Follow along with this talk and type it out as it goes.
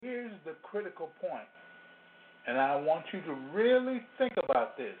critical point, and I want you to really think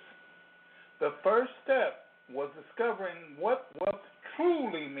about this. The first step was discovering what wealth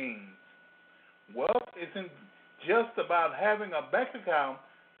truly means. Wealth isn't just about having a bank account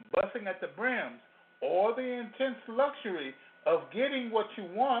busting at the brims or the intense luxury of getting what you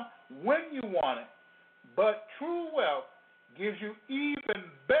want when you want it. But true wealth gives you even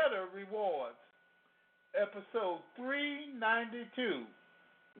better rewards. Episode 392,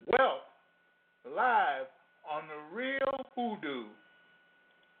 Wealth, live on the Real Hoodoo.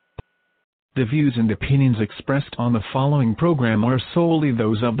 The views and opinions expressed on the following program are solely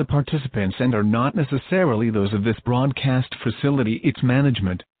those of the participants and are not necessarily those of this broadcast facility, its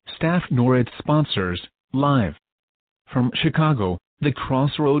management, staff, nor its sponsors. Live from Chicago, the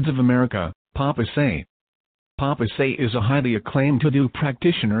crossroads of America, Papa Say. Papa Say is a highly acclaimed hoodoo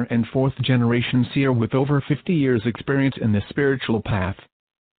practitioner and fourth-generation seer with over 50 years' experience in the spiritual path.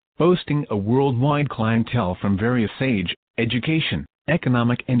 Boasting a worldwide clientele from various age, education,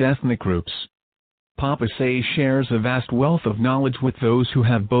 economic and ethnic groups. Papa Say shares a vast wealth of knowledge with those who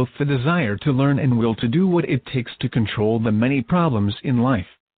have both the desire to learn and will to do what it takes to control the many problems in life.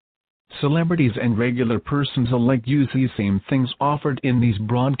 Celebrities and regular persons alike use these same things offered in these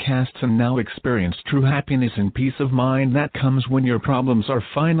broadcasts and now experience true happiness and peace of mind that comes when your problems are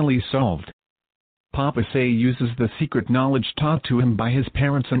finally solved. Papa Say uses the secret knowledge taught to him by his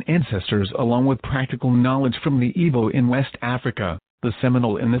parents and ancestors along with practical knowledge from the Igbo in West Africa, the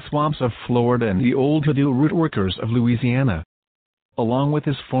Seminole in the swamps of Florida and the old hoodoo root workers of Louisiana. Along with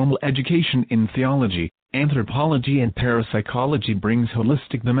his formal education in theology, anthropology and parapsychology brings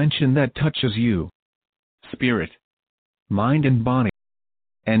holistic dimension that touches you. Spirit, mind and body.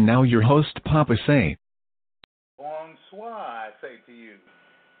 And now your host Papa Say. Bonsoir, I say to you.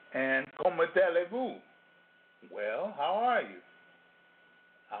 And comment allez-vous? Well, how are you?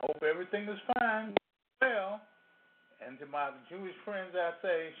 I hope everything is fine. Well, and to my Jewish friends I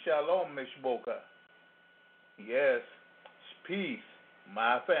say, Shalom Mishboka. Yes, peace,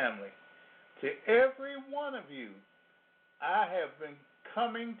 my family. To every one of you, I have been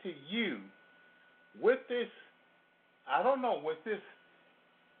coming to you with this,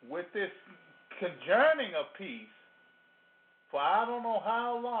 with this conjourning of peace for I don't know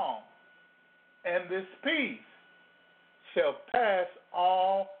how long, and this peace shall pass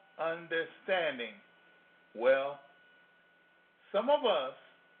all understanding. Well, some of us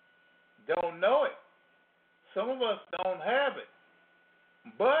don't know it. Some of us don't have it.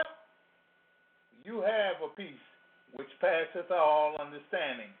 But you have a peace which passeth all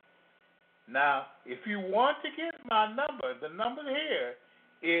understanding. Now, if you want to get my number, the number here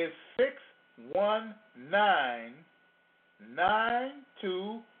is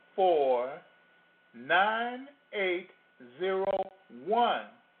 619-924-9801.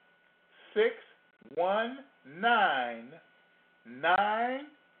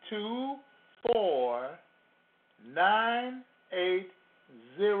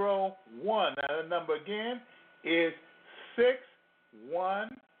 619-924-9801. Now the number again is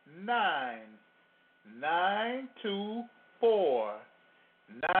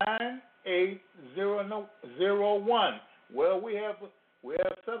 619-924-9801. Well, we have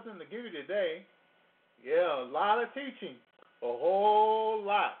something to give you today. Yeah, a lot of teaching, a whole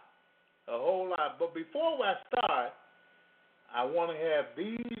lot. But before I start, I want to have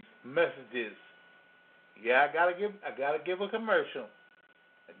these messages. Yeah, I gotta give a commercial.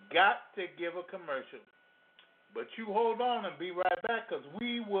 But you hold on and be right back, because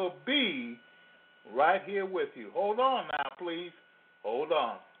we will be right here with you. Hold on now, please. Hold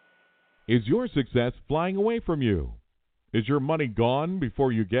on. Is your success flying away from you? Is your money gone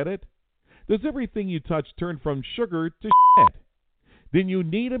before you get it? Does everything you touch turn from sugar to shit? Then you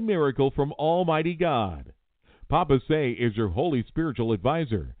need a miracle from Almighty God. Papa Say is your holy spiritual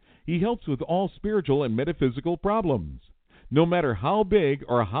advisor. He helps with all spiritual and metaphysical problems. No matter how big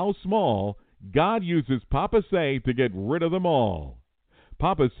or how small, God uses Papa Say to get rid of them all.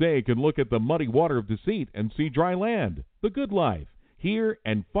 Papa Say can look at the muddy water of deceit and see dry land, the good life, here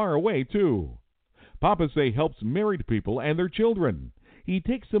and far away too. Papa Say helps married people and their children. He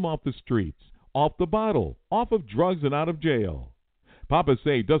takes them off the streets, off the bottle, off of drugs and out of jail. Papa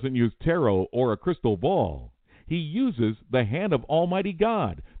Say doesn't use tarot or a crystal ball. He uses the hand of Almighty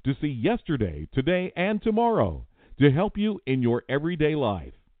God to see yesterday, today, and tomorrow to help you in your everyday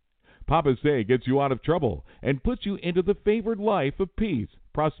life. Papa Say gets you out of trouble and puts you into the favored life of peace,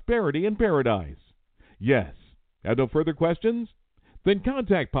 prosperity, and paradise. Yes. Have no further questions? Then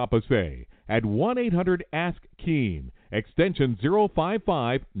contact Papa Say at 1-800-ASK-KEEN, extension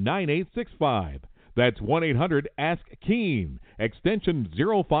 055-9865. That's 1-800-ASK-KEEN, extension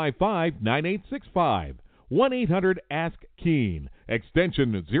 055-9865. 1-800-ASK-KEEN,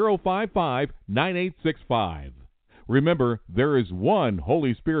 extension 055-9865. Remember, there is one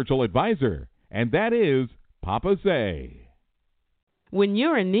holy spiritual advisor, and that is Papa Say. When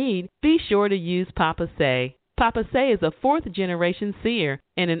you're in need, be sure to use Papa Say. Papa Say is a fourth-generation seer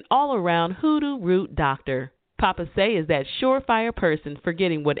and an all-around hoodoo root doctor. Papa Say is that surefire person for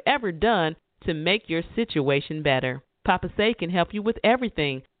getting whatever done to make your situation better. Papa Say can help you with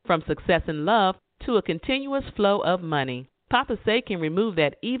everything from success in love to a continuous flow of money. Papa Say can remove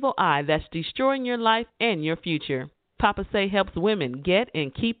that evil eye that's destroying your life and your future. Papa Say helps women get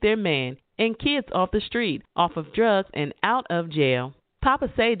and keep their man and kids off the street, off of drugs, and out of jail. Papa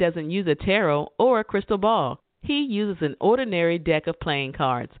Say doesn't use a tarot or a crystal ball. He uses an ordinary deck of playing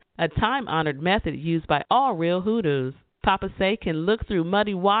cards, a time-honored method used by all real hoodoos. Papa Say can look through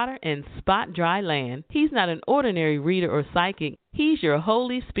muddy water and spot dry land. He's not an ordinary reader or psychic. He's your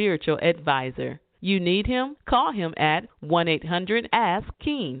holy spiritual advisor. You need him? Call him at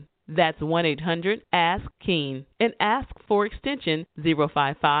 1-800-ASK-KEEN. That's 1-800-ASK-KEEN. And ask for extension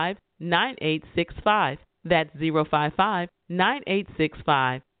 055-9865. That's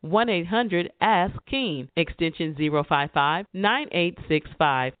 055-9865. 1-800-ASK-KEEN, extension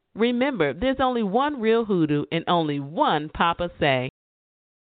 055-9865. Remember, there's only one real hoodoo and only one Papa Say.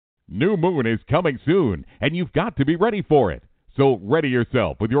 New moon is coming soon, and you've got to be ready for it. So ready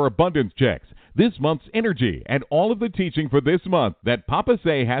yourself with your abundance checks, this month's energy, and all of the teaching for this month that Papa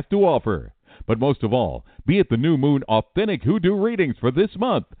Say has to offer. But most of all, be at the New Moon Authentic Hoodoo Readings for this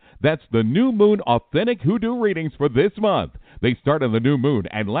month. That's the New Moon Authentic Hoodoo Readings for this month. They start on the new moon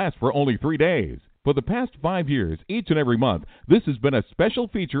and last for only 3 days. For the past 5 years, each and every month, this has been a special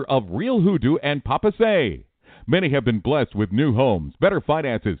feature of Real Hoodoo and Papa Say. Many have been blessed with new homes, better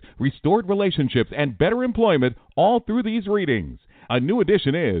finances, restored relationships, and better employment all through these readings. A new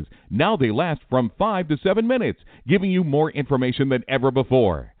addition is, now they last from 5 to 7 minutes, giving you more information than ever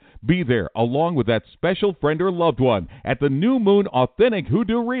before. Be there along with that special friend or loved one at the New Moon Authentic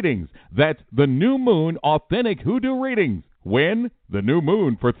Hoodoo Readings. That's the New Moon Authentic Hoodoo Readings. When? The new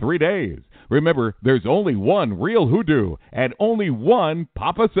moon for 3 days. Remember, there's only one real hoodoo and only one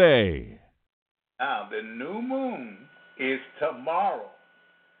Papa Say. Now, the new moon is tomorrow.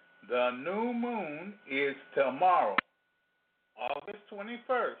 The new moon is tomorrow, August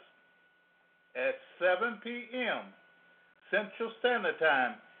 21st at 7 p.m. Central Standard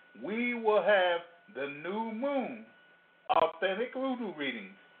Time. We will have the new moon authentic hoodoo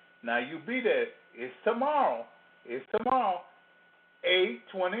readings. Now, you be there. It's tomorrow. It's tomorrow,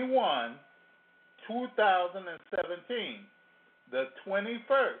 8/21/2017, the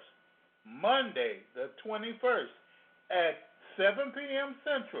 21st, Monday, the 21st, at 7 p.m.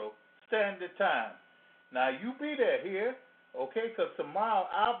 Central Standard Time. Now, you be there here, okay, because tomorrow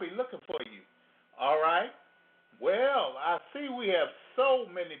I'll be looking for you, all right? Well, I see we have so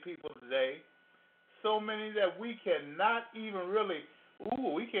many people today, so many that we cannot even really,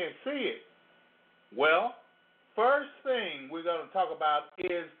 we can't see it. Well, first thing we're going to talk about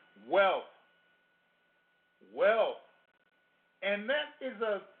is wealth. Wealth. And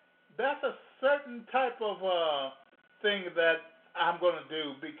that's a certain type of thing that I'm going to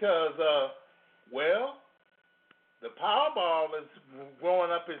do because, the Powerball is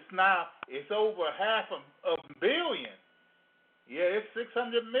growing up. It's over $500 million. Yeah, it's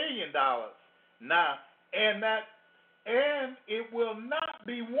 $600 million now, and it will not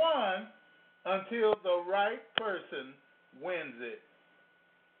be won until the right person wins it.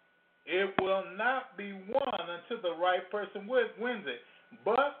 It will not be won until the right person wins it.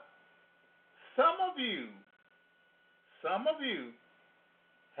 But some of you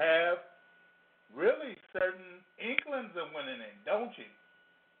have really certain inklings of winning it, don't you?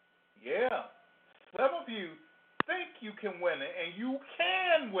 Yeah. Some of you think you can win it, and you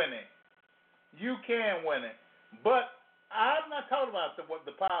can win it. You can win it. But I'm not talking about the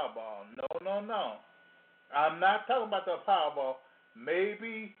Powerball. No. I'm not talking about the Powerball.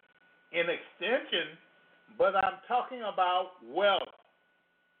 Maybe in extension, but I'm talking about wealth.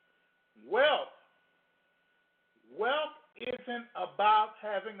 Wealth isn't about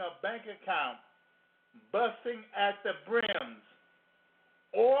having a bank account busting at the brims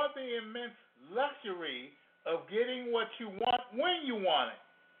or the immense luxury of getting what you want when you want it.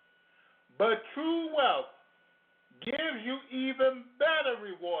 But true wealth gives you even better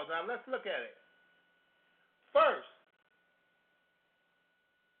rewards. Now, let's look at it. First,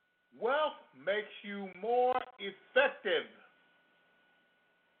 wealth makes you more effective.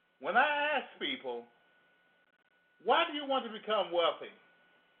 When I ask people, why do you want to become wealthy?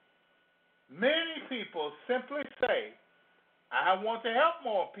 Many people simply say, I want to help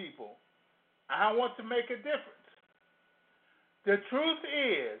more people. I want to make a difference. The truth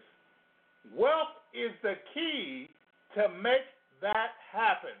is, wealth is the key to make that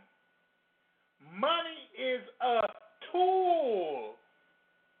happen. Money is a tool.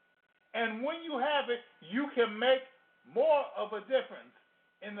 And when you have it, you can make more of a difference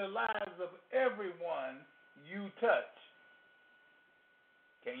in the lives of everyone you touch.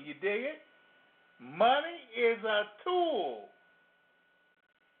 Can you dig it? Money is a tool.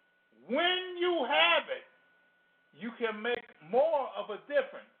 When you have it, you can make more of a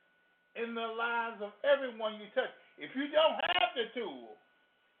difference in the lives of everyone you touch. If you don't have the tool,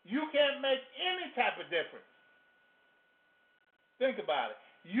 you can't make any type of difference. Think about it.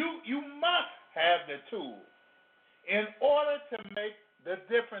 You must have the tool in order to make the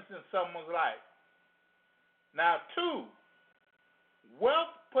difference in someone's life. Now, 2,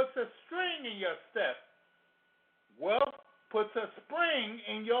 wealth puts a string in your step. Wealth puts a spring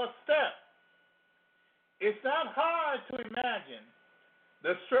in your step. It's not hard to imagine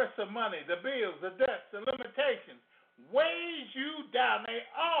the stress of money, the bills, the debts, the limitations weighs you down. They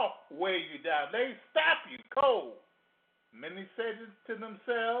all weigh you down. They stop you cold. Many say to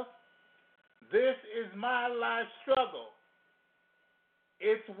themselves, this is my life struggle.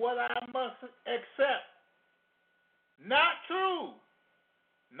 It's what I must accept. Not true.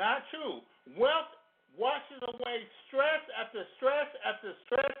 Not true. Wealth washes away stress after stress after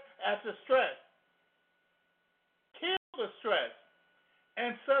stress after stress. Kill the stress,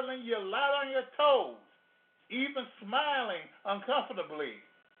 and suddenly you're light on your toes, even smiling uncomfortably.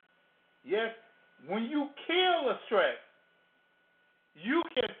 Yes, when you kill the stress, you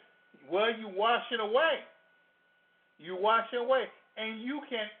wash it away. You wash it away, and you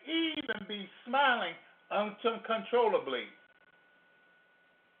can even be smiling uncontrollably.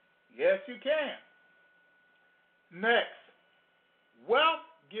 Yes, you can. Next, wealth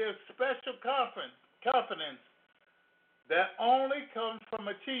gives special confidence that only comes from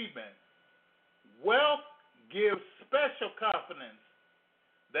achievement. Wealth gives special confidence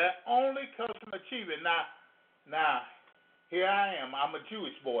that only comes from achievement. Now, here I am. I'm a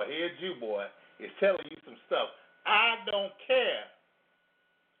Jewish boy. Here, a Jew boy is telling you some stuff. I don't care.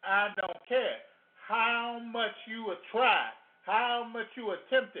 I don't care how much you have tried, how much you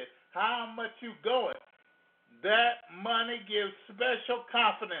attempted, how much you going. That money gives special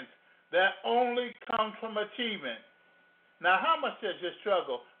confidence that only comes from achievement. Now, how much does your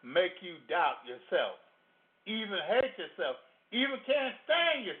struggle make you doubt yourself, even hate yourself, even can't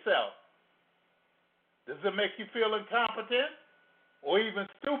stand yourself? Does it make you feel incompetent or even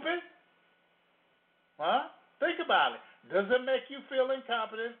stupid? Huh? Think about it. Does it make you feel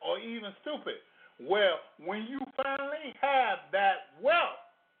incompetent or even stupid? Well, when you finally have that wealth,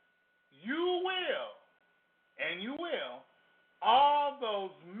 you will, all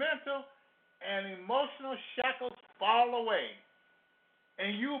those mental and emotional shackles fall away,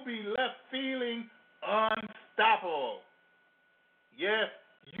 and you'll be left feeling unstoppable. Yes,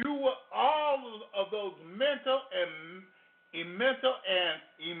 all of those mental and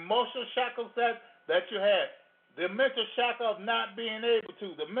emotional shackles that you had, the mental shackle of not being able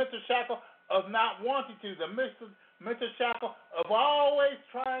to, the mental shackle of not wanting to, the mental shackle of always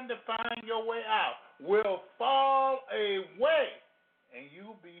trying to find your way out will fall away, and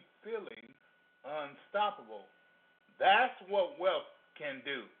you'll be feeling unstoppable. That's what wealth can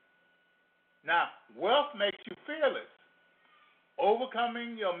do. Now, wealth makes you fearless,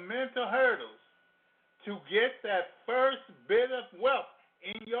 overcoming your mental hurdles to get that first bit of wealth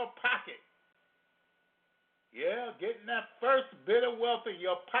in your pocket. Yeah, getting that first bit of wealth in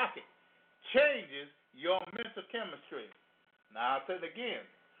your pocket changes your mental chemistry. Now, I'll say it again.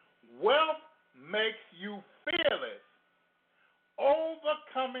 Wealth makes you fearless,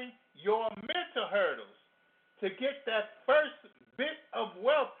 overcoming your mental hurdles to get that first bit of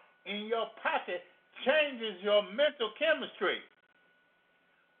wealth in your pocket changes your mental chemistry.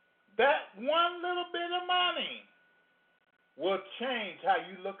 That one little bit of money will change how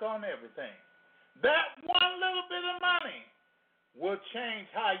you look on everything. That one little bit of money will change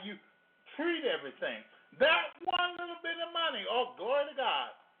how you treat everything. That one little bit of money, oh, glory to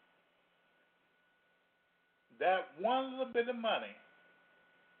God. That one little bit of money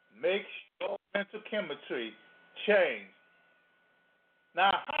makes your mental chemistry change.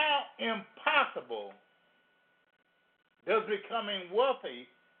 Now, how impossible does becoming wealthy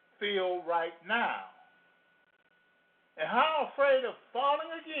feel right now? And how afraid of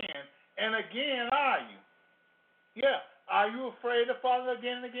falling again and again are you? Yeah, are you afraid of falling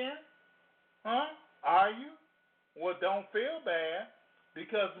again and again? Huh? Are you? Well, don't feel bad.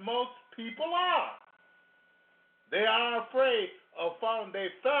 because most people are. They are afraid of falling. They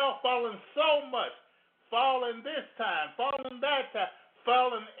falling so much, falling this time, falling that time,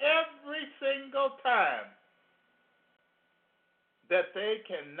 falling every single time that they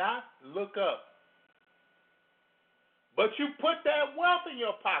cannot look up. But you put that wealth in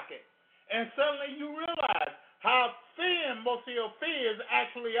your pocket, and suddenly you realize how thin most of your fears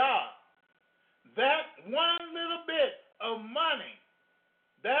actually are. That one little bit of money,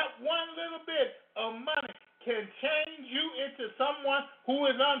 can change you into someone who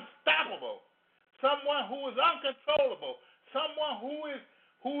is unstoppable, someone who is uncontrollable, someone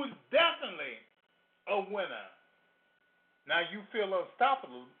who is definitely a winner. Now you feel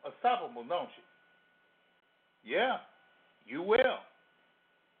unstoppable, don't you? Yeah, you will.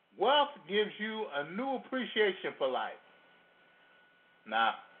 Wealth gives you a new appreciation for life.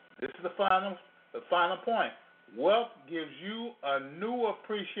 Now, this is the final point. Wealth gives you a new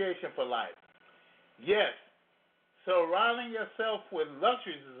appreciation for life. Yes, surrounding yourself with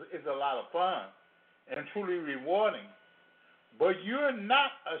luxuries is a lot of fun and truly rewarding. But you're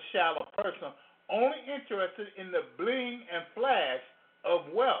not a shallow person, only interested in the bling and flash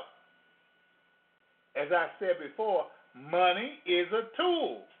of wealth. As I said before, money is a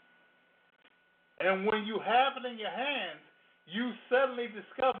tool. And when you have it in your hands, you suddenly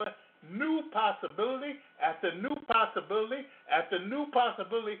discover new possibility after new possibility after new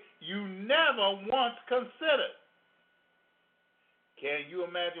possibility you never once considered. Can you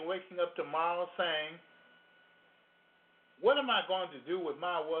imagine waking up tomorrow saying, what am I going to do with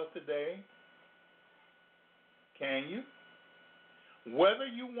my wealth today? Can you? Whether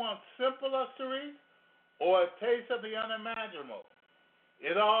you want simple luxuries or a taste of the unimaginable,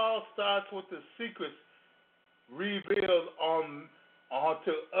 it all starts with the secrets revealed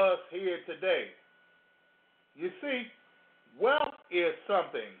onto us here today. You see, wealth is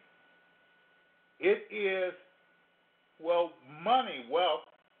something. It is, wealth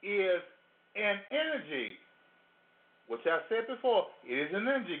is an energy, which I said before, it is an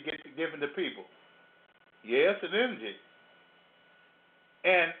energy given to people. Yes, an energy.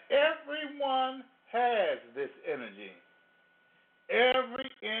 And everyone has this energy. Every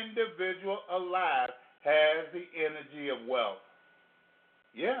individual alive has the energy of wealth.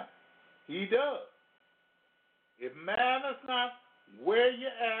 Yeah, he does. It matters not where you're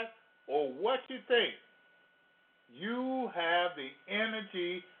at or what you think. You have the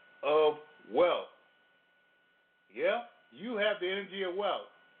energy of wealth. Yeah, you have the energy of wealth.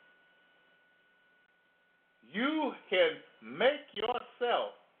 You can make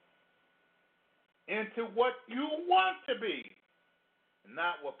yourself into what you want to be,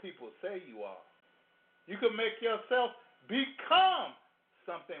 not what people say you are. You can make yourself become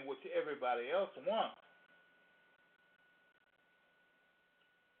something which everybody else wants.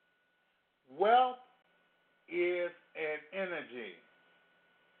 Wealth is an energy.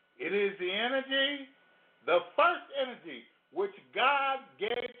 It is the energy, the first energy which God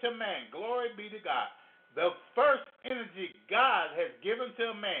gave to man. Glory be to God. The first energy God has given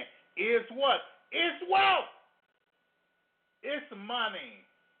to a man is what? It's wealth. It's money.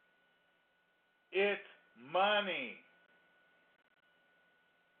 It's money.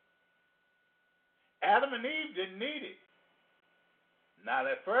 Adam and Eve didn't need it. Not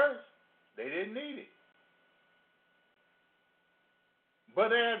at first. They didn't need it.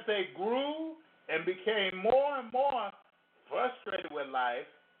 But as they grew and became more and more frustrated with life,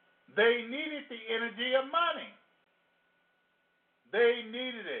 they needed the energy of money. They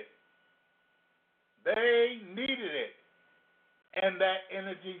needed it. They needed it. And that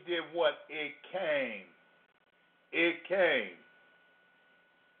energy did what? It came. It came.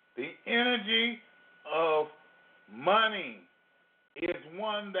 The energy of money is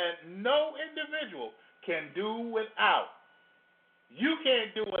one that no individual can do without. You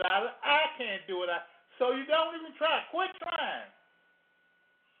can't do without it. I can't do without it. So you don't even try. Quit trying.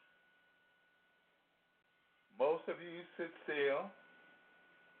 Most of you sit still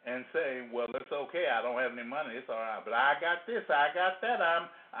and say, well, it's okay. I don't have any money. It's all right. But I got this. I got that.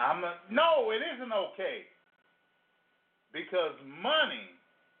 No, it isn't okay. Because money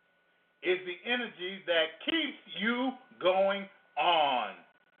is the energy that keeps you going on.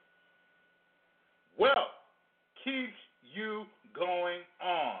 Wealth keeps you going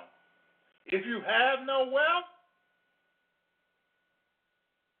on. If you have no wealth,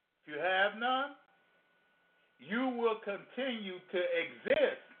 if you have none, you will continue to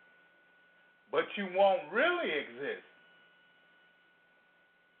exist, but you won't really exist.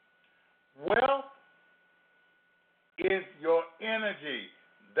 Wealth is your energy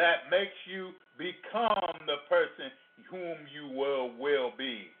that makes you become the person whom you will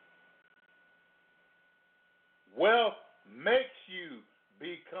be. Wealth makes you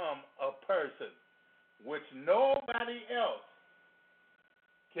become a person which nobody else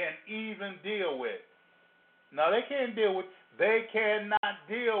can even deal with. Now they cannot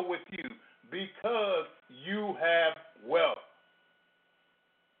deal with you because you have wealth.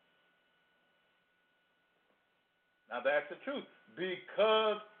 Now that's the truth.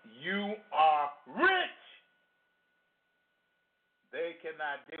 Because you are rich, they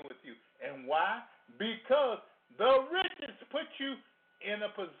cannot deal with you. And why? Because the riches put you in a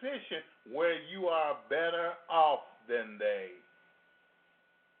position where you are better off than they.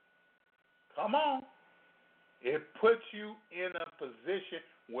 Come on. It puts you in a position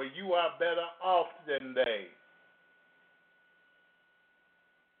where you are better off than they.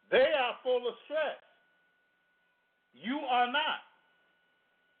 They are full of stress. You are not.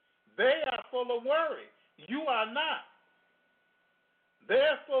 They are full of worry. You are not.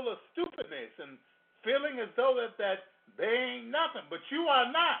 They're full of stupidness and feeling as though that they ain't nothing, but you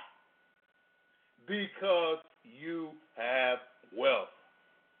are not, because you have wealth.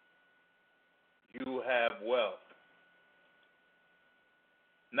 You have wealth.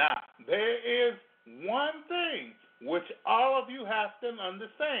 Now, there is one thing which all of you have to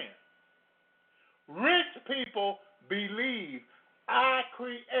understand. Rich people believe I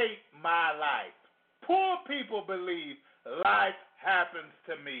create my life. Poor people believe life happens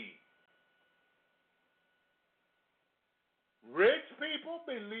to me. Rich people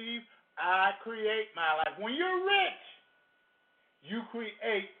believe I create my life. When you're rich, you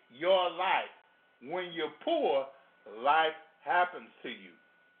create your life. When you're poor, life happens to you.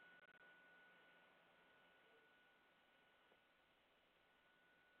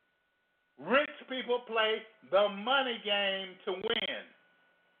 Rich people play the money game to win.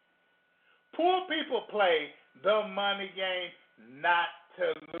 Poor people play the money game not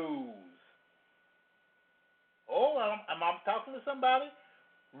to lose. Oh, am I talking to somebody?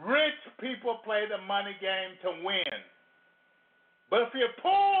 Rich people play the money game to win. But if you're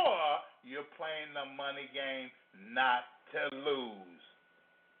poor, you're playing the money game not to lose.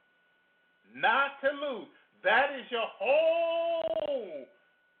 Not to lose. That is your whole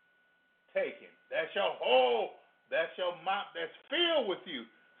taking. That's your mouth that's filled with you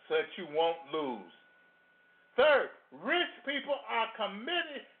so that you won't lose. Third, rich people are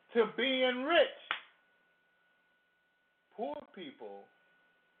committed to being rich. Poor people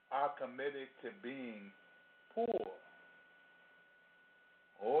are committed to being poor.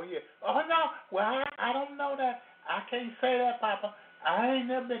 Oh, yeah. Oh, no. Well, I don't know that. I can't say that, Papa. I ain't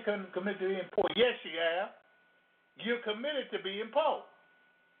never been committed to being poor. Yes, you have. You're committed to being poor.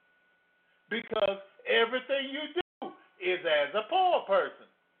 Because everything you do is as a poor person.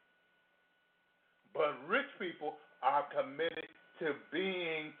 But rich people are committed to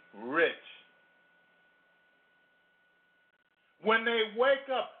being rich. When they wake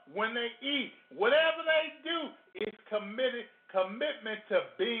up, when they eat, whatever they do is commitment to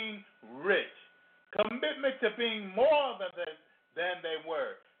being rich. Commitment to being more than they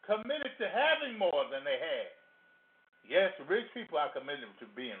were. Committed to having more than they had. Yes, rich people are committed to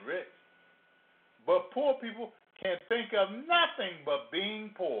being rich. But poor people can think of nothing but being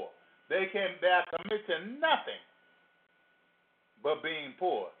poor. They are committed to nothing but being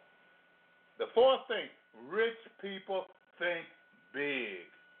poor. The fourth thing, rich people think big.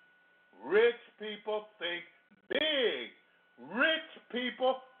 Rich people think big. Rich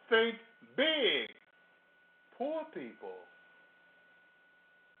people think big. Poor people,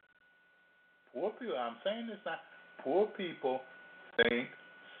 I'm saying this now, poor people think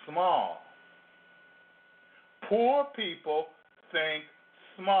small. Poor people think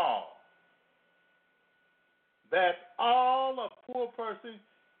small. That's all a poor person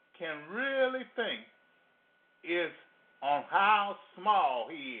can really think is on how small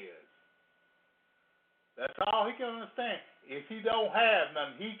he is. That's all he can understand. If he don't have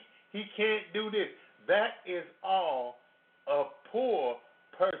nothing, he can't do this. That is all a poor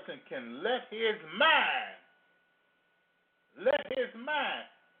person can let his mind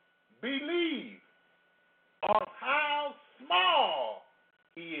believe on how small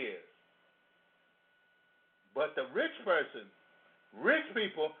he is. But the rich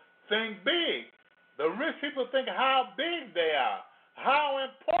people think big. The rich people think how big they are, how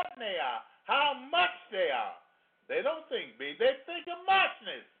important they are, how much they are. They don't think big. They think of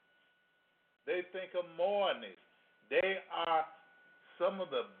muchness. They think of moreness. They are some of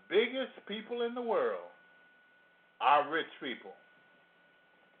the biggest people in the world are rich people.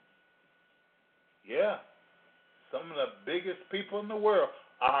 Yeah. Some of the biggest people in the world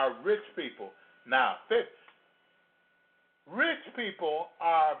are rich people. Now, fifth, Rich people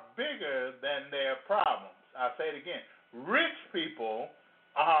are bigger than their problems. I'll say it again. Rich people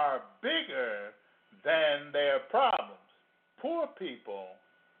are bigger than their problems. Poor people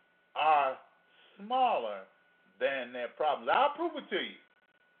are smaller than their problems. I'll prove it to you.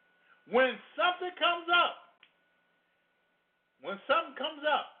 When something comes up,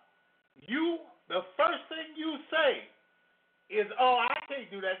 the first thing you say is, "Oh, I can't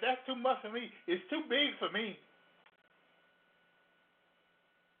do that. That's too much for me. It's too big for me.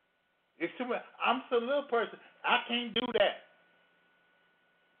 It's too much. I'm just a little person. I can't do that."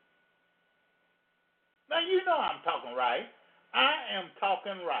 Now, you know I'm talking right. I am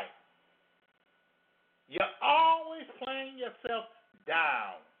talking right. You're always playing yourself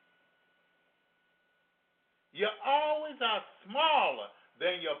down. You always are smaller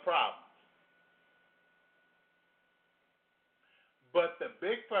than your problems. But the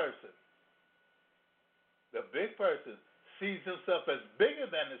big person sees himself as bigger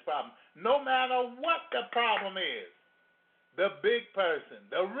than his problem, no matter what the problem is. The big person,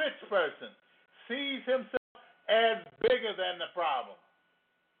 the rich person, sees himself as bigger than the problem.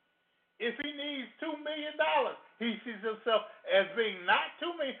 If he needs $2 million, he sees himself as being not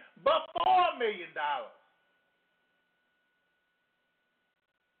 $2 million, but $4 million.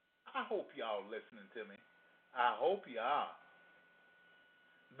 I hope y'all listening to me. I hope you are.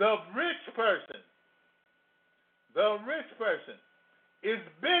 The rich person is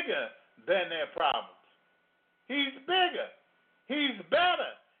bigger than their problems. He's bigger. He's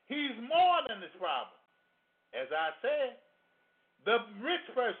better. He's more than his problem. As I said, the rich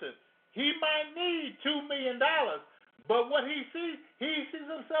person, he might need $2 million, but what he sees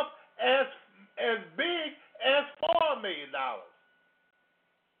himself as big as $4 million.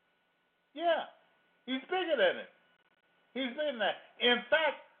 Yeah, he's bigger than it. He's bigger than that. In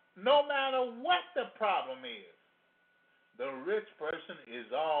fact, no matter what the problem is, the rich person is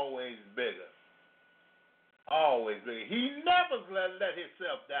always bigger. Always bigger. He never let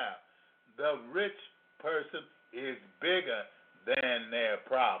himself down. The rich person is bigger than their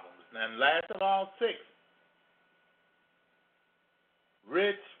problems. And last of all, 6,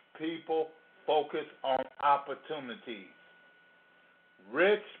 rich people focus on opportunities.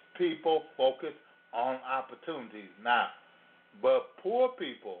 Rich people focus on opportunities. Now, but poor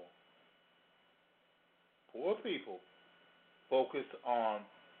people focus on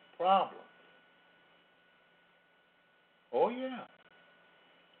problems. Oh, yeah.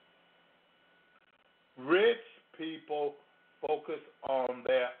 Rich people focus on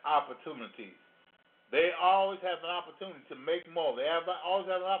their opportunities. They always have an opportunity to make more. They always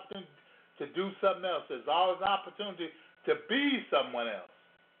have an opportunity to do something else. There's always an opportunity to be someone else.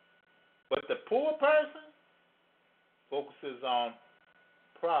 But the poor person focuses on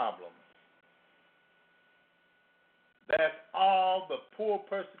problems. That's all the poor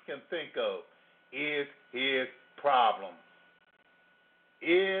person can think of is his problems,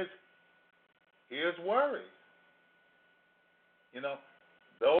 is his worries. You know,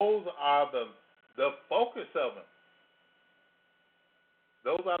 those are the focus of him.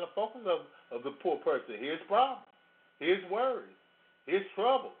 Those are the focus of the poor person. His problems, his worries, his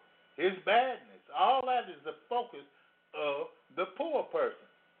trouble, his badness. All that is the focus of the poor person.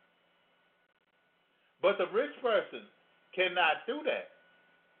 But the rich person cannot do that.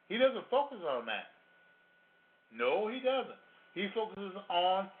 He doesn't focus on that. No, he doesn't. He focuses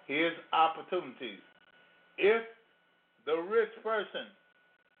on his opportunities. If the rich person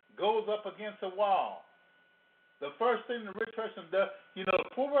goes up against a wall, the first thing the rich person does, the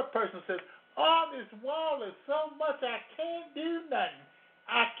poor person says, "Oh, this wall is so much, I can't do nothing.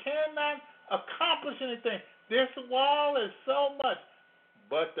 I cannot accomplish anything. This wall is so much."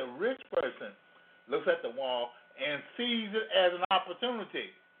 But the rich person looks at the wall and sees it as an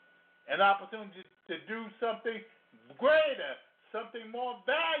opportunity to do something greater, something more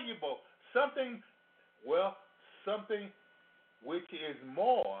valuable, something which is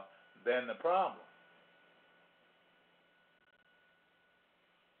more than the problem.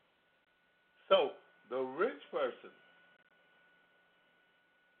 So the rich person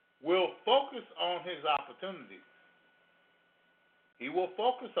will focus on his opportunities. He will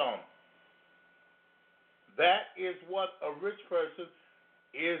focus on them. That is what a rich person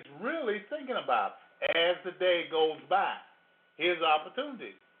is really thinking about as the day goes by. His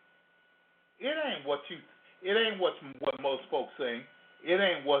opportunities. It ain't what most folks think. It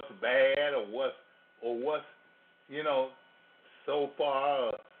ain't what's bad or what's so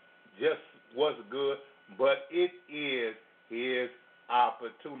far just what's good, but it is his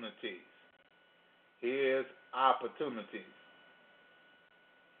opportunities. His opportunities.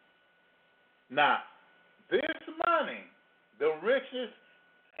 Now, this money the riches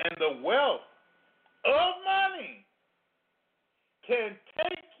and the wealth of money can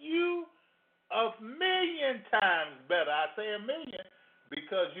take you a million times better. I say a million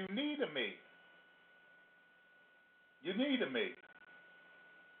because you need a million. You need a million.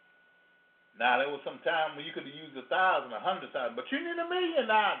 Now, there was some time when you could have used 1,000, 100,000, but you need a million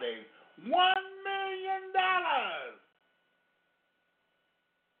nowadays. $1 million.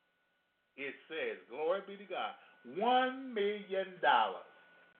 It says, glory be to God, $1 million.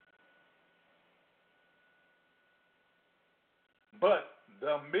 But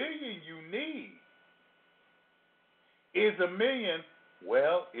the million you need is a million,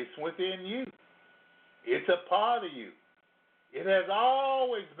 well, it's within you. It's a part of you. It has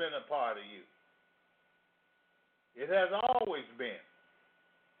always been a part of you. It has always been.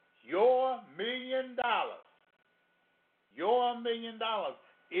 Your $1 million, your $1 million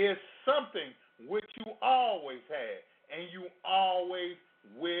is something which you always had, and you always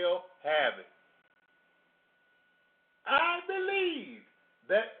will have it. I believe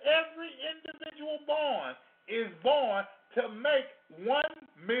that every individual born is born to make $1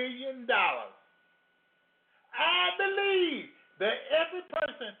 million. I believe that every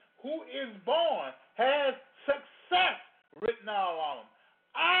person who is born has success written all on them.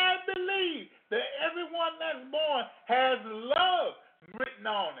 I believe that everyone that's born has love written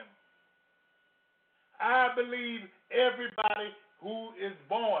on him. I believe everybody who is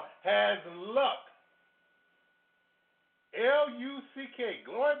born has luck. L-U-C-K,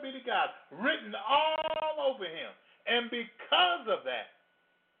 glory be to God, written all over him. And because of that,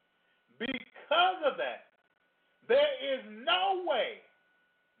 there is no way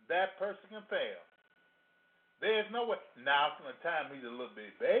that person can fail. There is no way. Now, from the time he's a little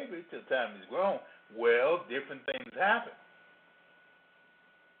bitty baby to the time he's grown, well, different things happen.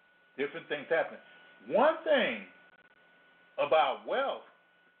 Different things happen. One thing about wealth,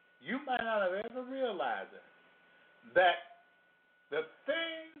 you might not have ever realized it, that the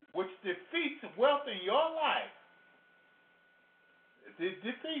thing which defeats wealth in your life, it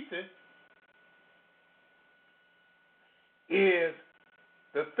defeats it, is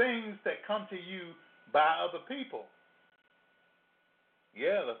the things that come to you by other people.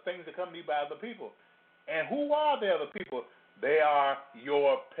 Yeah, the things that come to you by other people. And who are the other people? They are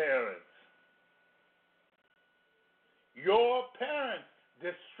your parents. Your parents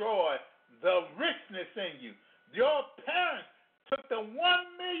destroyed the richness in you. Your parents took the $1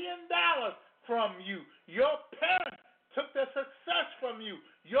 million from you. Your parents took the success from you.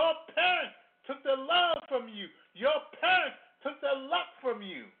 Your parents took the love from you. Your parents took the luck from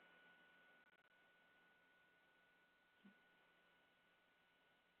you.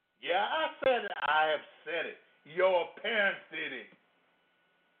 Yeah, I said it. I have said it. Your parents did it.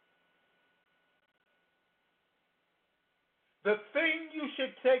 The thing you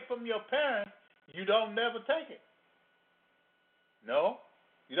should take from your parents, you don't never take it. No,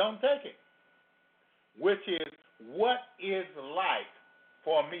 you don't take it. Which is, what is life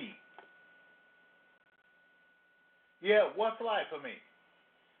for me? Yeah, what's life for me?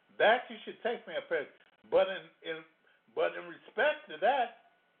 That you should take from your parents. But in respect to that,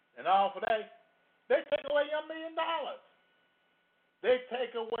 and all for that, they take away your $1 million. They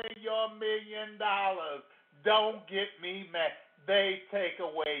take away your $1 million. Don't get me mad. They take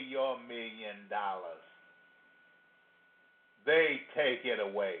away your $1 million. They take it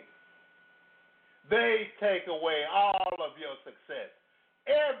away. They take away all of your success.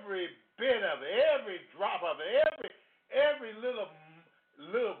 Every bit of it, every drop of it, every little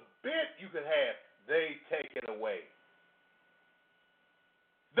bit you could have, they take it away.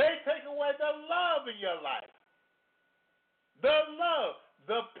 They take away the love in your life. The love.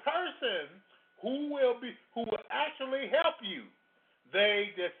 The person who will actually help you,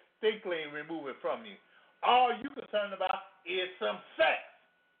 they distinctly remove it from you. All you're concerned about is some sex.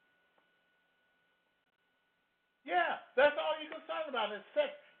 Yeah, that's all you're concerned about is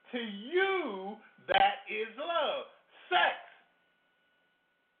sex. To you, that is love. Sex.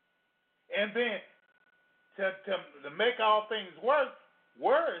 And then to make all things worse,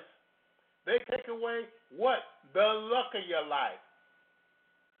 they take away what? The luck of your life.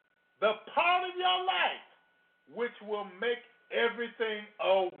 The part of your life which will make everything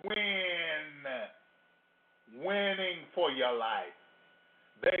a win. Winning for your life.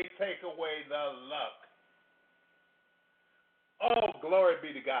 They take away the luck. Oh, glory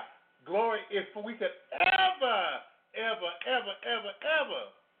be to God. Glory, if we could ever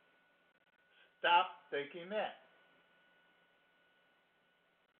stop thinking that.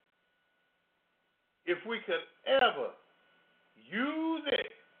 If we could ever use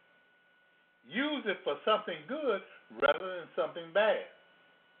it for something good rather than something bad.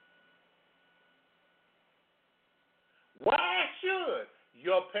 Why should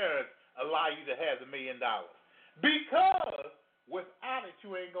your parents allow you to have $1 million? Because without it,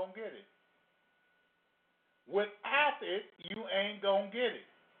 you ain't going to get it. Without it, you ain't going to get it.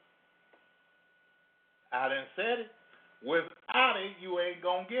 I done said it. Without it, you ain't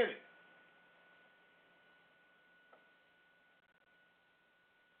going to get it.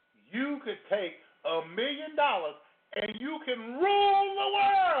 You could take $1 million and you can rule the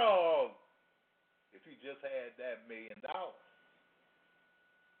world if you just had that $1 million.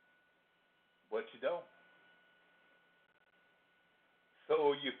 But you don't.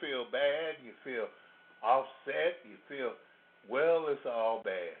 So you feel bad, you feel offset, you feel, well, it's all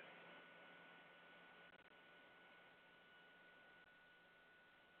bad.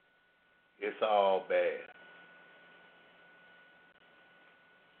 It's all bad.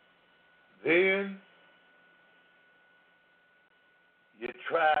 Then you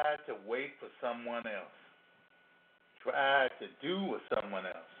try to wait for someone else. Try to do with someone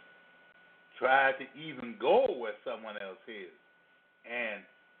else. Try to even go where someone else is. And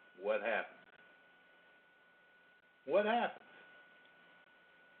what happens? What happens?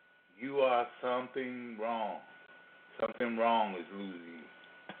 You are something wrong. Something wrong is losing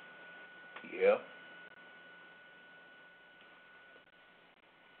you. Yep.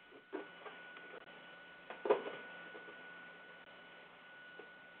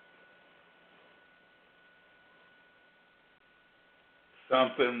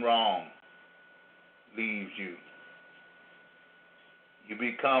 Something wrong leaves you. You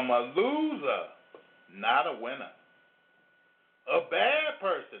become a loser, not a winner. A bad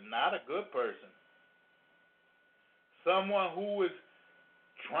person, not a good person. Someone who is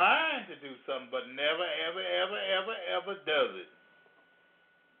trying to do something but never, ever, ever, ever, ever does it.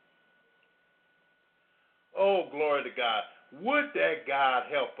 Oh, glory to God. Would that God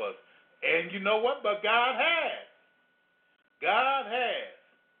help us? And you know what? But God has. God has.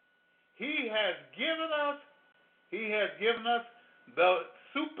 He has given us the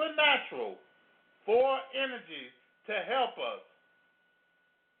supernatural four energies to help us.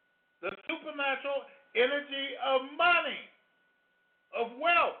 The supernatural energy of money, of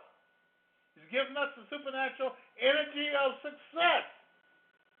wealth. He's given us the supernatural energy of success.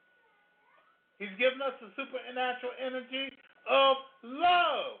 He's given us the supernatural energy of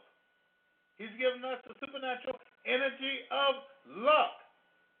love. He's given us the supernatural energy of luck.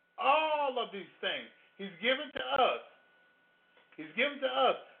 All of these things He's given to us. He's given to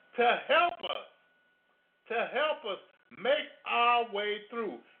us to help us make our way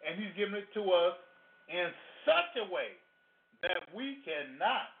through. And He's given it to us in such a way that we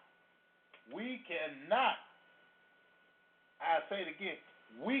cannot, I say it again,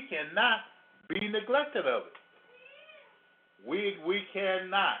 we cannot be neglected of it. We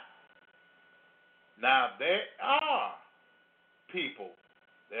cannot. Now, there are people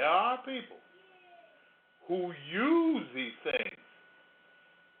who use these things,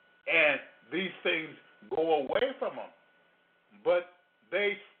 and these things go away from them, but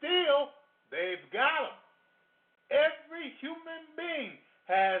they've got them. Every human being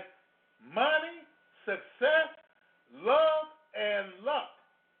has money, success, love, and luck.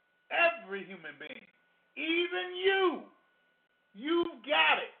 Every human being. Even you've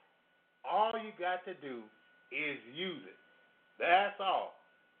got it. All you got to do is use it. That's all.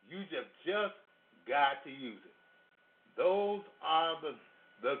 You just got to use it. Those are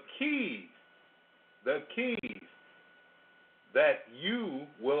the keys that you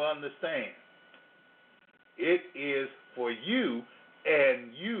will understand. It is for you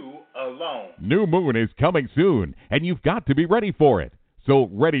and you alone. New moon is coming soon, and you've got to be ready for it. So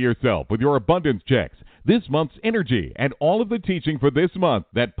ready yourself with your abundance checks, this month's energy, and all of the teaching for this month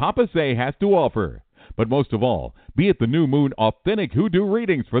that Papa Say has to offer. But most of all, be at the New Moon Authentic Hoodoo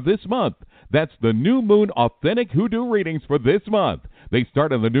Readings for this month. That's the New Moon Authentic Hoodoo Readings for this month. They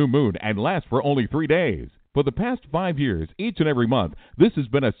start on the new moon and last for only 3 days. For the past 5 years, each and every month, this has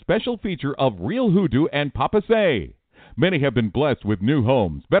been a special feature of Real Hoodoo and Papa Say. Many have been blessed with new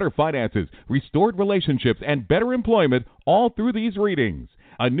homes, better finances, restored relationships, and better employment all through these readings.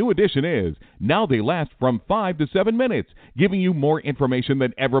 A new addition is, now they last from 5 to 7 minutes, giving you more information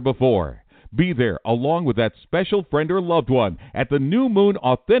than ever before. Be there along with that special friend or loved one at the New Moon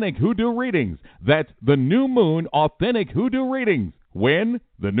Authentic Hoodoo Readings. That's the New Moon Authentic Hoodoo Readings. When?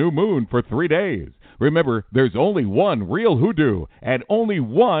 The new moon for 3 days. Remember, there's only one Real Hoodoo and only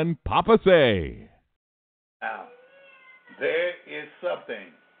one Papa Say. Now, there is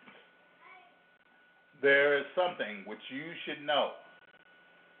something which you should know.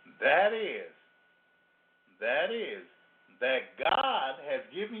 That is That is, that God has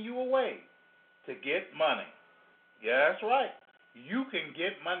given you a way to get money. Yeah, that's right. You can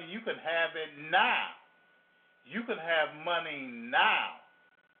get money. You can have it now. You can have money now.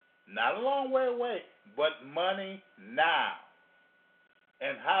 Not a long way away, but money now.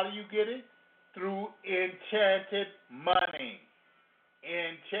 And how do you get it? Through enchanted money.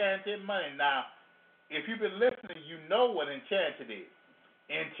 Enchanted money. Now, if you've been listening, you know what enchanted is.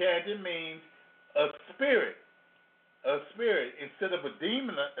 Enchanted means a spirit. A spirit instead of a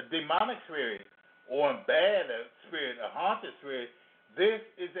demon, a demonic spirit, or a bad spirit, a haunted spirit. This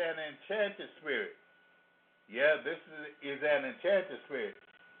is an enchanted spirit. Yeah, this is an enchanted spirit.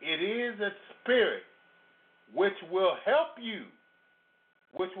 It is a spirit which will help you,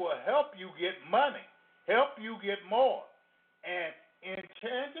 get money, help you get more. And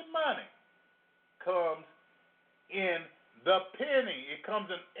enchanted money comes in the penny. It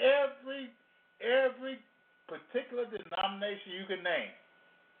comes in every particular denomination you can name.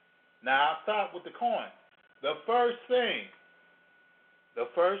 Now I'll start with the coin. The first thing,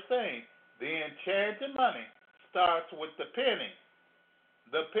 the enchanted money starts with the penny.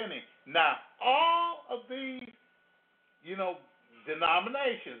 The penny. Now all of these,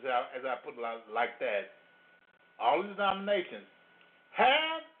 denominations, as I put it like that, all the denominations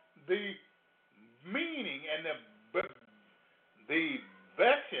have the meaning and the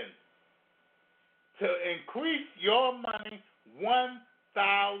vision to increase your money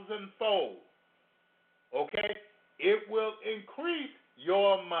 1,000-fold. Okay? It will increase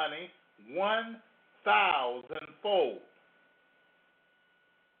your money 1,000-fold.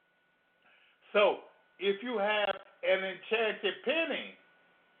 So, if you have an enchanted penny,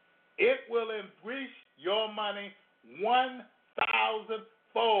 it will increase your money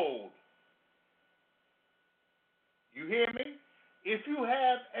 1,000-fold. You hear me? If you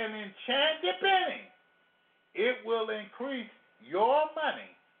have an enchanted penny, it will increase your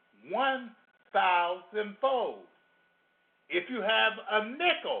money 1,000-fold. If you have a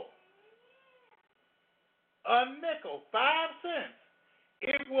nickel, 5 cents,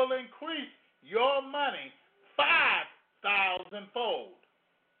 it will increase your money 5,000-fold.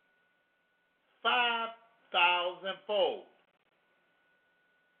 5,000-fold.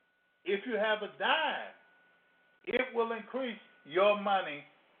 If you have a dime, it will increase your money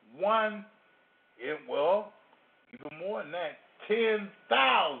even more than that,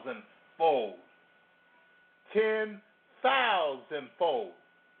 10,000-fold. 10,000-fold.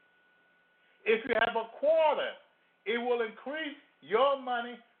 If you have a quarter, it will increase your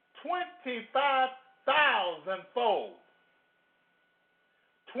money 25,000-fold.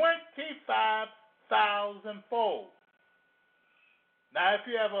 25,000-fold. Now, if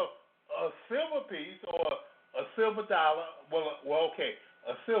you have a silver piece or a silver dollar,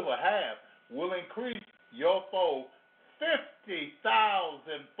 a silver half will increase your fold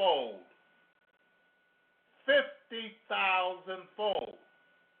 50,000-fold. 50,000-fold.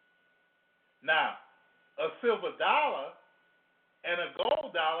 Now, a silver dollar and a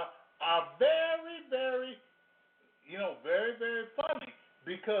gold dollar are very, very, very, very funny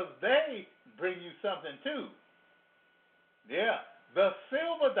because they bring you something too. Yeah, the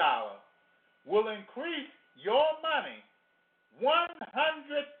silver dollar will increase your money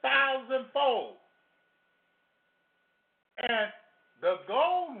 100,000-fold. And the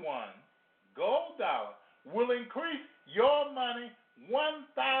gold dollar, will increase your money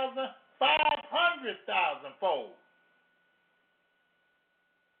 1,500,000-fold.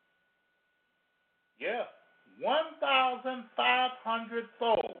 Yeah,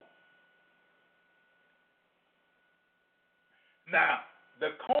 1,500-fold. Now, the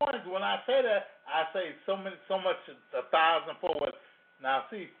coins, when I say that, I say so much 1,000-fold. Now,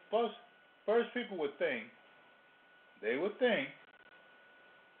 see, first people would think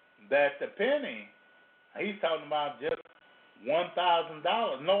that the penny, he's talking about just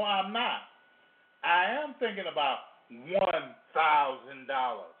 $1,000. No, I'm not. I am thinking about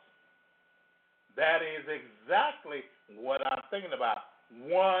 $1,000. That is exactly what I'm thinking about.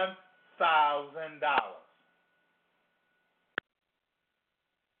 $1,000.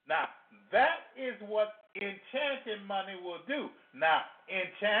 Now, that is what enchanted money will do. Now,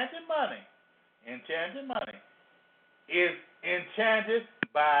 enchanted money is enchanted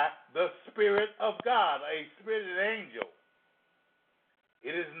by the Spirit of God, a spirited angel.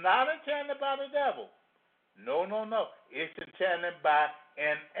 It is not enchanted by the devil. No. It's enchanted by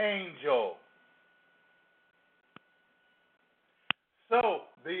an angel. So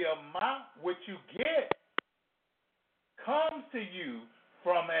the amount which you get comes to you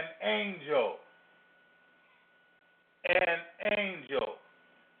from an angel. An angel.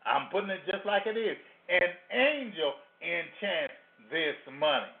 I'm putting it just like it is. An angel enchants this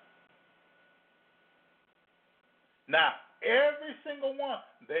money. Now, every single one,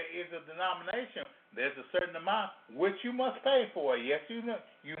 there is a denomination. There's a certain amount which you must pay for. Yes, you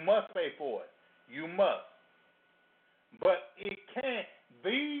must pay for it. You must. But it can't.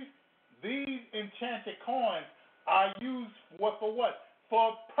 These enchanted coins are used for what?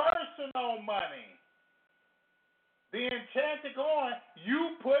 For personal money. The enchanted coin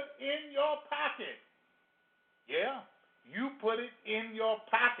you put in your pocket. Yeah, you put it in your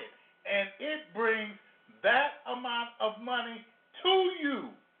pocket, and it brings that amount of money to you.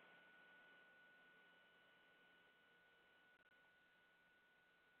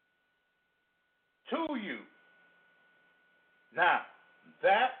 To you. Now,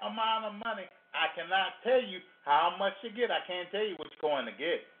 that amount of money, I cannot tell you how much you get. I can't tell you what you're going to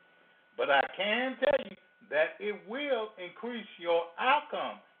get. But I can tell you that it will increase your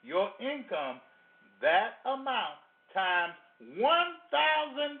outcome, your income, that amount times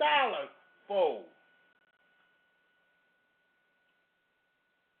 $1,000 fold.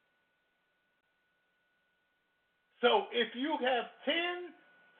 So if you have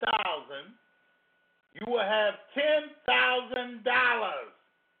 10,000, you will have $10,000.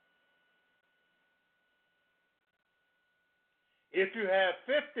 If you have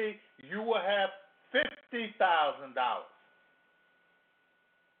 50, you will have $50,000.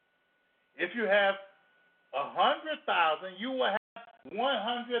 If you have 100,000, you will have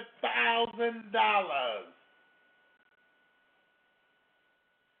 $100,000.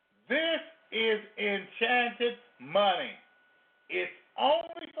 This is enchanted money. It's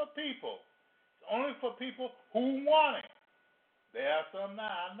only for people. It's only for people who want it. There are some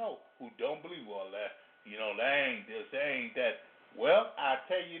now I know who don't believe all that. That ain't this, that ain't that. Well, I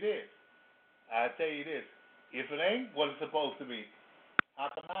tell you this. If it ain't what it's supposed to be, how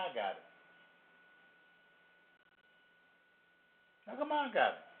come I got it? How come I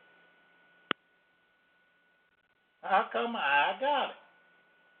got it? How come I got it?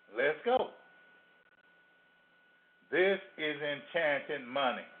 Let's go. This is enchanted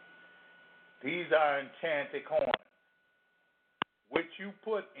money. These are enchanted coins, which you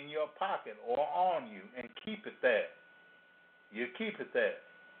put in your pocket or on you and keep it there. You keep it there.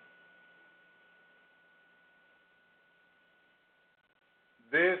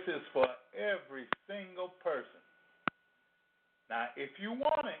 This is for every single person. Now, if you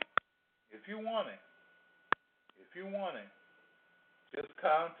want it, just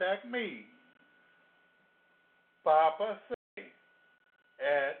contact me, Papa Say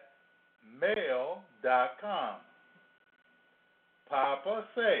at mail.com. Papa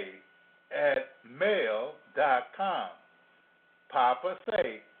Say at mail.com. Papa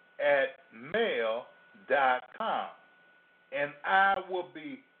Say at mail.com. And I will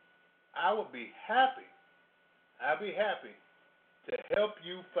be happy. I'll be happy to help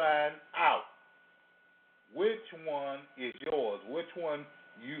you find out which one is yours, which one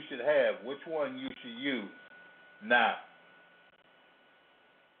you should have, which one you should use. Now,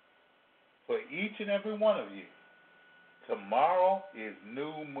 for each and every one of you, tomorrow is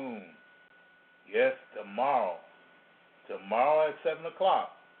new moon. Yes, tomorrow. Tomorrow at 7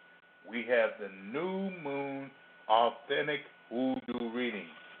 o'clock, we have the new moon authentic hoodoo reading.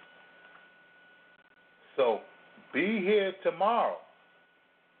 So, be here tomorrow.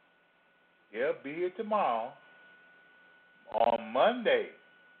 Yeah, be here tomorrow on Monday,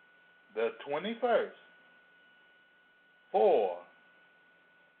 the 21st, for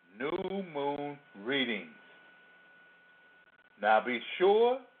new moon readings. Now be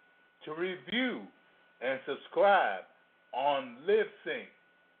sure to review and subscribe on LibSync,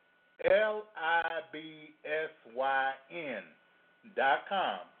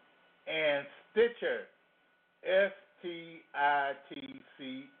 LIBSYN.com, and Stitcher, STITCHER,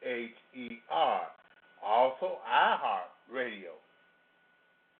 also iHeartRadio.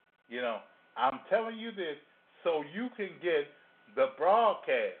 I'm telling you this so you can get the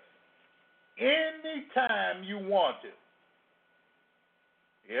broadcast anytime you want to.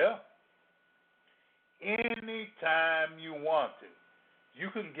 Yeah. Anytime you want to. You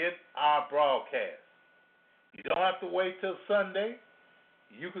can get our broadcast. You don't have to wait till Sunday.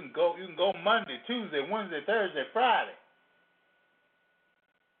 You can go Monday, Tuesday, Wednesday, Thursday, Friday.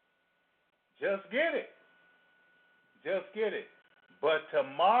 Just get it. But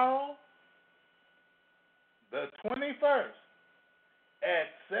tomorrow, the 21st, at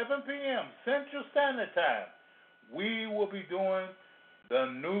 7 p.m. Central Standard Time, we will be doing the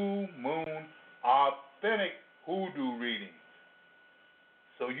new moon authentic hoodoo readings.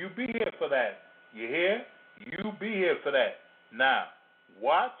 So you be here for that. You hear? You be here for that. Now,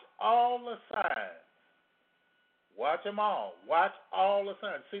 watch all the signs. Watch them all. Watch all the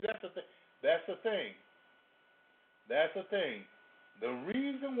signs. See, that's the thing. That's the thing. That's the thing. The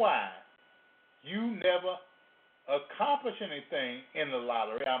reason why you never accomplish anything in the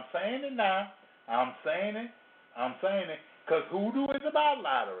lottery, I'm saying it now. I'm saying it. Because hoodoo is about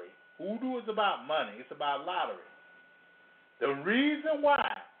lottery. Hoodoo is about money. It's about lottery. The reason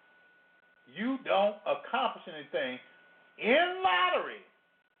why you don't accomplish anything in lottery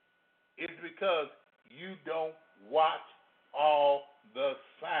is because you don't watch all the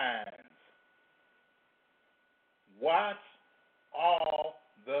signs. Watch all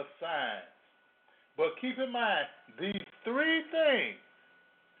the signs. But keep in mind these three things.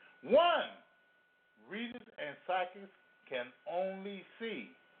 One, readers and psychics can only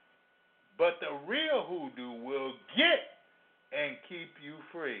see, but the real hoodoo will get and keep you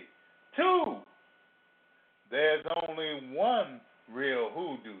free. Two, there's only one real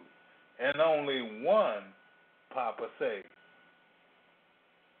hoodoo and only one Papa Say.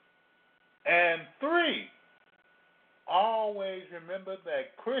 And three, always remember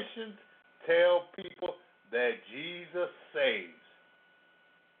that Christians tell people that Jesus saves.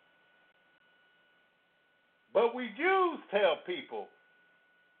 But we Jews tell people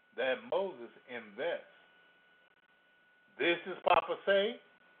that Moses invests. This is Papa Say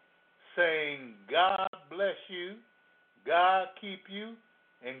saying, God bless you, God keep you,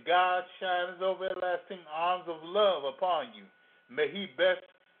 and God shine his everlasting arms of love upon you. May he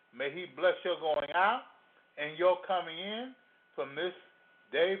bless your going out and your coming in from this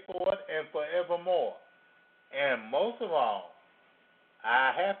day forward and forevermore. And most of all,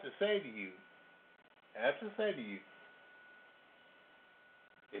 I have to say to you,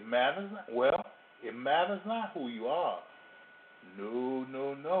 it matters not who you are.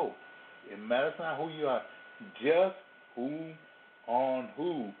 No. It matters not who you are. Just who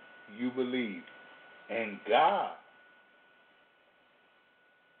you believe. And God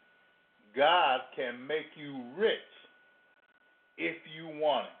can make you rich if you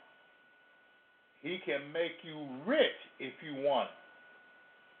want it. He can make you rich if you want it.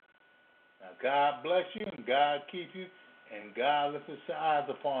 Now, God bless you and God keep you and God lift his eyes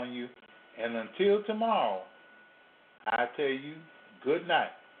upon you. And until tomorrow, I tell you, good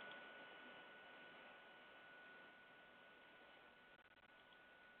night.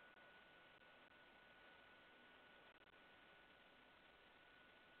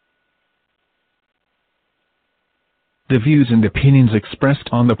 The views and opinions expressed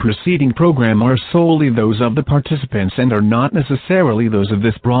on the preceding program are solely those of the participants and are not necessarily those of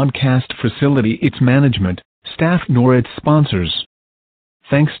this broadcast facility, its management, staff, nor its sponsors.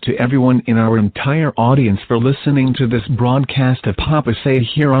 Thanks to everyone in our entire audience for listening to this broadcast of Papa Say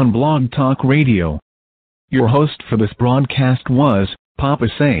here on Blog Talk Radio. Your host for this broadcast was Papa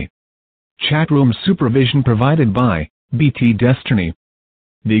Say. Chatroom supervision provided by BT Destiny.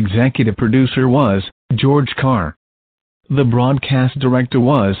 The executive producer was George Carr. The broadcast director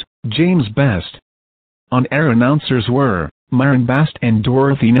was James Best. On-air announcers were Myron Bast and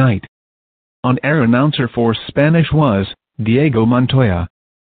Dorothy Knight. On-air announcer for Spanish was Diego Montoya.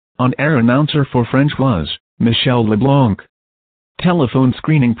 On-air announcer for French was Michelle LeBlanc. Telephone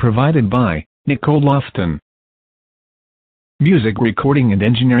screening provided by Nicole Lofton. Music recording and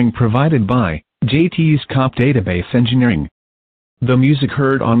engineering provided by JT's Cop Database Engineering. The music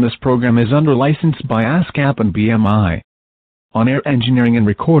heard on this program is under license by ASCAP and BMI. On-air engineering and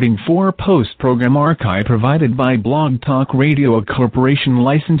recording for post-program archive provided by Blog Talk Radio, a corporation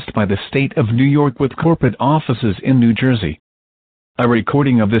licensed by the state of New York with corporate offices in New Jersey. A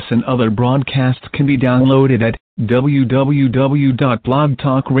recording of this and other broadcasts can be downloaded at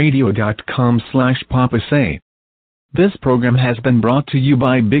www.blogtalkradio.com/papasay. This program has been brought to you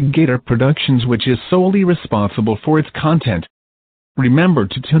by Big Gator Productions, which is solely responsible for its content. Remember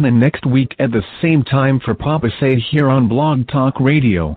to tune in next week at the same time for Papa Say here on Blog Talk Radio.